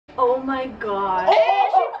Oh my god.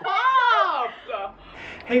 Oh, she popped!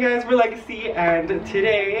 Hey guys, we're Legacy, and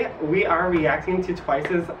today we are reacting to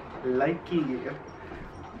Twice's Likey.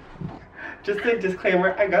 Just a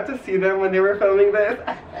disclaimer, I got to see them when they were filming this.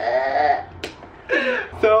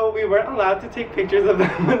 So we weren't allowed to take pictures of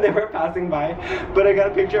them when they were passing by, but I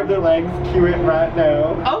got a picture of their legs, cue it right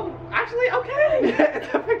now. Oh, actually, okay. Yeah,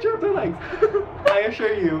 it's a picture of their legs. I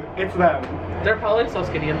assure you, it's them. They're probably so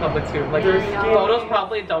skinny in public too. Like, They're their skinny. photos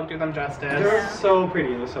probably don't do them justice. They're so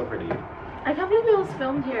pretty, they're so pretty. I can't believe it was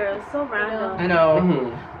filmed here. It was so random. I know.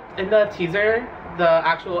 Mm-hmm. In the teaser, the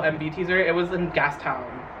actual MV teaser, it was in Gastown.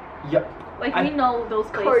 Yep. Like, we know those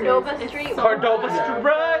places. Cordova It's Street. so Cordova random.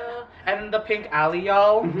 Street. And the pink alley,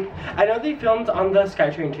 y'all. I know they filmed on the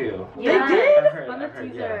SkyTrain too. Yeah, They did? I've heard, on the I've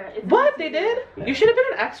heard, teaser. yeah. It's in What? the They teaser. did? You should have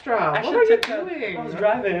been an extra. I What were you should've took doing? I was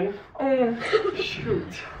driving. Oh. Shoot.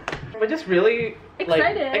 We're just really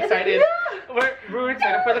Excited. We're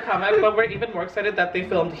excited for the comeback, but we're even more excited that they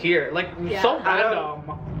filmed here. Like, Yeah. so I know.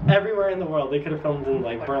 random. Everywhere in the world. They could have filmed in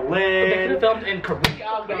like Berlin. They could have filmed in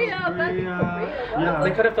Korea. Yeah. They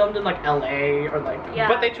could have filmed in like LA or like, Yeah.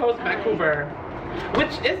 but they chose Vancouver,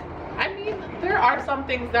 which is, I mean, there are some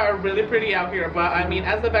things that are really pretty out here, but I mean,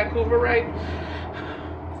 as a Vancouverite,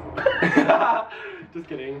 Just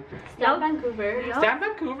kidding. Still Vancouver. stand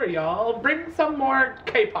Vancouver, y'all. Bring some more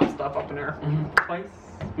K-pop stuff up in there. Twice.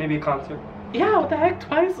 Maybe a concert. Yeah, what the heck,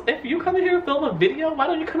 Twice? If you come in here to film a video, why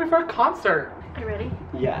don't you come in for a concert? You ready?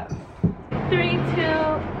 Yes. 3, 2,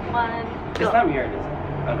 1, It's go. not mirrored, is it?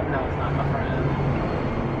 Oh, No, it's not, my friend.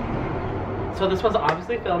 So this was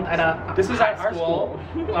obviously filmed at a This is high at our school.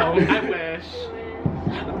 Oh, I wish.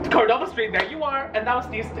 Cordova Street, there you are, and that was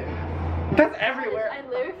Houston. That's everywhere. I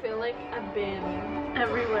literally feel like I've been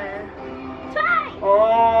Everywhere.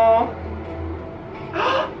 Oh.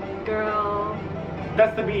 Girl.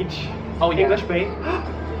 That's the beach. Oh, yeah. English Bay.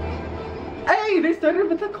 Hey, they started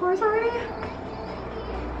with the chorus already?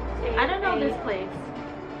 I don't know this place.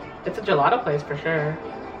 It's a gelato place for sure.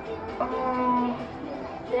 Oh.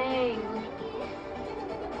 Dang.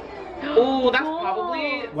 Oh, that's Cool.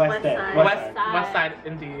 probably West End. Side. West Side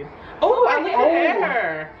indeed. Oh, I like her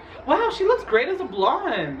hair. Wow, she looks great as a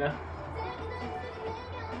blonde.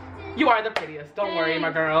 You are the prettiest. Don't worry, my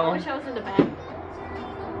I girl. wish I was in the back.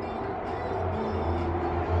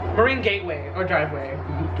 Marine Gateway or Driveway.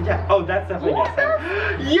 Yeah. Oh, that's definitely West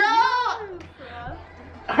End. Yeah.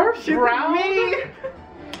 Her She's brown. me.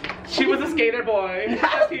 She was a skater boy.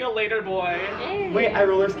 A peel later boy. Hey. Wait, I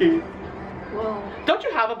roller skate. Whoa. Don't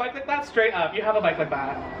you have a bike like that? Straight up, you have a bike like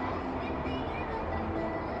that.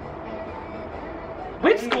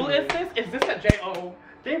 Which school is this? Is this at J.O.?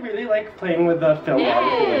 They really like playing with the film and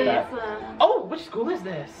everything like that. Oh, which school is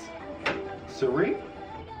this? Surrey?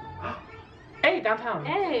 Hey, downtown.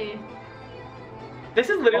 Hey. This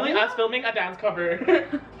is literally Oh, yeah? us filming a dance cover.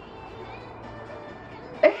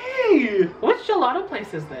 Hey! Which gelato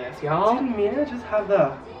place is this, y'all? Didn't Mina just have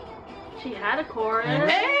the... She had a chorus.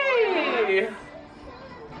 Hey!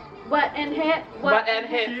 What and hit? What and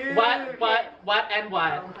hit? hit? What and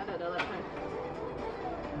what? Oh, I don't know that part.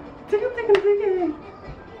 Tickle.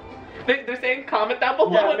 They're saying comment down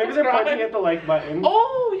below. Yeah, and maybe they're subscribe. pointing at the like button.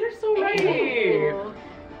 Oh, you're so right. Ooh.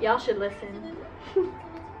 Y'all should listen.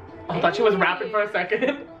 I thought she was rapping for a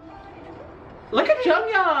second. Look at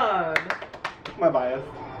Jungyeon. My bias.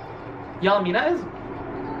 Y'all, Mina is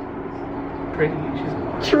pretty.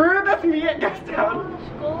 She's True, that's me at Gastown.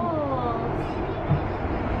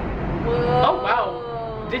 Oh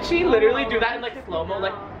wow. Did she literally do that in like slow-mo?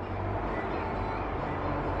 Like,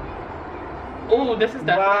 oh, this is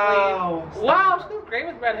definitely. Wow. Wow, she looks great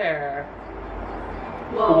with red hair.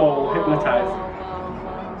 Whoa, hypnotized. Whoa.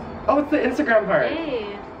 Oh, it's the Instagram part.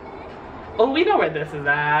 Hey. Oh, we know where this is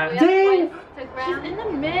at. Dang! She's in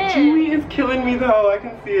the mid. Chewy is killing me though, I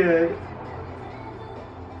can see it.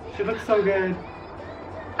 She looks so good.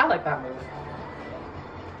 I like that move.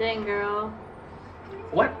 Dang, girl.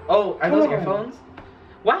 What? Oh, are those Come on. earphones?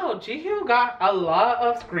 Wow, Jihyo got a lot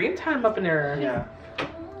of screen time up in her. Yeah.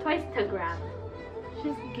 Twice to grab.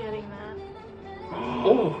 She's getting that.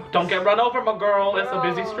 Oh, don't get run over, my girl. It's a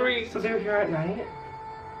busy street. So they were here at night?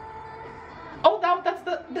 Oh, that's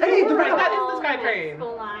the. Hey, the right, red- that is the SkyTrain.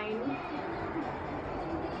 Mexico line.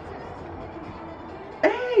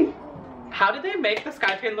 Hey! How did they make the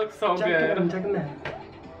SkyTrain look so Check good? them.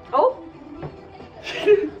 Oh.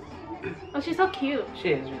 Oh, she's so cute. She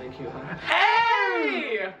is really cute, huh?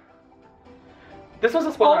 Hey! This was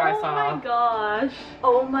a spoiler I saw. Oh my gosh.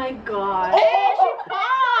 Oh my gosh.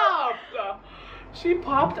 Oh, she popped! She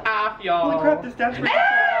popped off, y'all. Holy crap, this dance was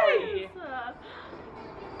Hey!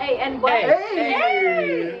 Hey, and what? Hey.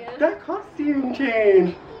 Hey! That costume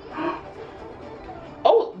change!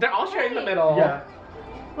 Oh, they're all sharing the middle. Yeah.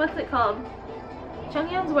 What's it called?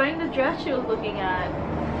 Junghyun's wearing the dress she was looking at.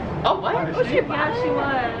 Oh, what? Oh, Oh, she- she Yeah, bought she it?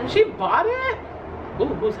 was. She bought it? Ooh,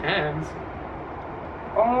 whose hands?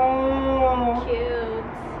 Oh. Cute.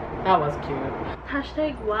 That was cute.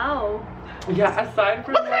 Hashtag wow. Yeah, aside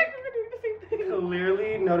from What the like heck? We're doing the same thing.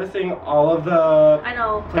 clearly noticing all of the I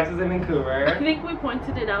know. places in I Vancouver think we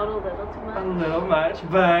pointed it out a little too a much. little much,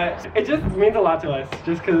 but it just means a lot to us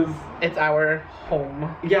just because, It's our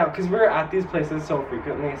home. yeah, because we're at these places so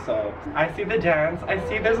frequently. So I see the dance. I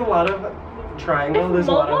see there's a lot of triangle. If There's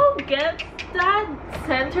a lot of. Momo gets that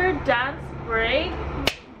center dance break,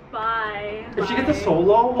 bye. If she gets a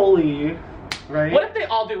solo, holy, right? What if they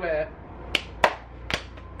all do it?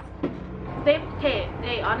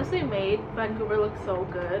 They honestly made Vancouver look so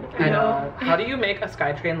good. I know. How do you make a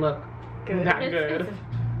SkyTrain look that good?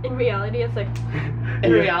 In reality, it's like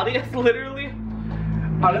In reality, it's literally.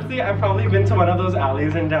 Honestly, I've probably been to one of those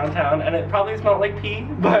alleys in downtown, and it probably smelled like pee,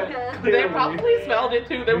 but Yeah. They clearly- probably smelled it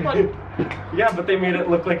too. They were like, Yeah, but they made it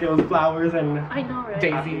look like it was flowers and I know, right?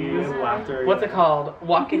 Daisy. happy and laughter. what's it called?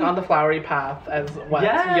 Walking on the flowery path, as what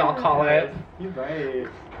y'all call it. You're right.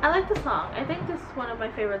 I like the song. I think this is one of my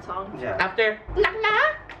favorite songs. Yeah. After knock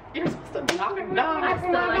knock, you're supposed to knock knock. I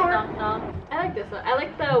still like Knock Knock. I like this one. I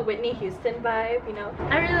like the Whitney Houston vibe, you know.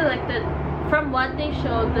 I really liked it. From what they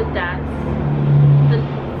showed, the dance.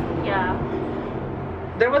 Yeah.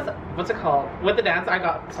 There was what's it called? With the dance, I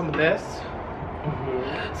got some of this,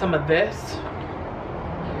 Mhm. some of this,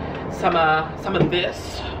 some of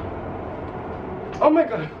this. Oh my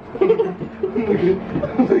god.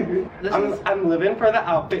 This is- I'm living for the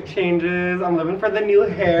outfit changes. I'm living for the new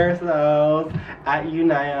hairstyles at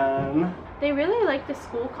Union. They really like the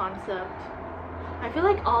school concept. I feel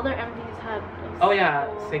like all their MVs had. a Oh yeah,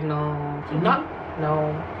 school. Signal. Mhm. Not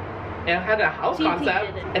no. It had a house TT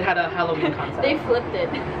concept. did it. It had a Halloween concept. They flipped it.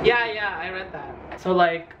 Yeah, I read that. So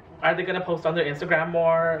like, are they gonna post on their Instagram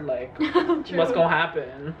more? Like, what's gonna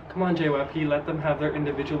happen? Come on, JYP, let them have their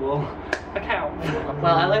individual accounts.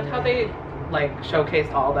 Well, I liked how they like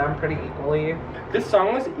showcased all of them pretty equally. This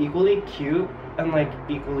song was equally cute and like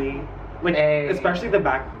equally like Hey. especially the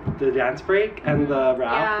dance break and the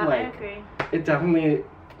rap. Yeah, I like agree. it definitely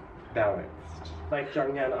balanced. Like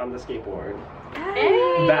Junghyun on the skateboard.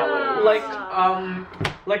 Hey. Balance.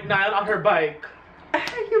 Like Niall on her bike.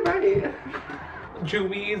 You're right.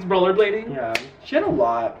 Juwie's rollerblading. Yeah, she had a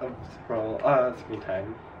lot of screen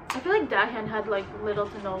time. I feel like Dahyun had like little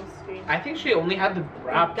to no screen. I think she only had the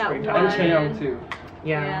rap That screen one. And time. Chaeyoung too.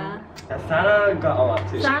 Yeah. And Sana got a lot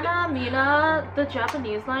too. Sana, Mina, the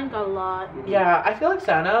Japanese line got a lot. Yeah, I feel like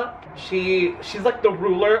Sana, she's like the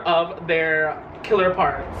ruler of their killer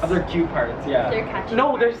parts. Other cute parts, yeah. They're catchy.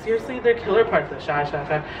 No, they're seriously their killer parts. The shy.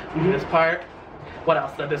 Mhm. This part. What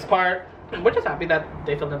else? This part. We're just happy that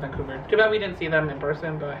they filmed in Vancouver. Too bad we didn't see them in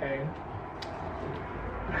person, but hey.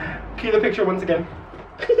 Cue the picture once again.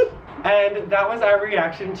 And that was our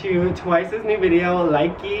reaction to Twice's new video,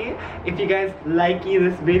 Likey. If you guys likey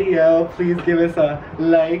this video, please give us a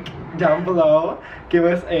like down below. Give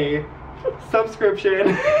us a subscription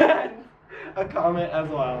and a comment as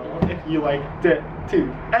well if you liked it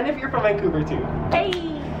too. And if you're from Vancouver too. Hey!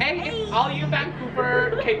 Hey, all you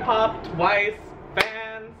Vancouver K-pop Twice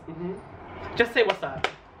fans, Mhm. just say what's up.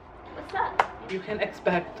 What's up? You can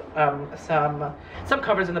expect some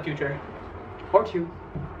covers in the future. Or two.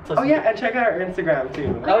 So Oh yeah, and check out our Instagram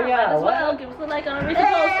too. Oh yeah, Might as what? well. Give us a like on our recent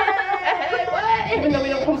post. Even though we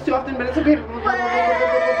don't post too often, but it's okay.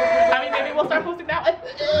 I mean, maybe we'll start posting now.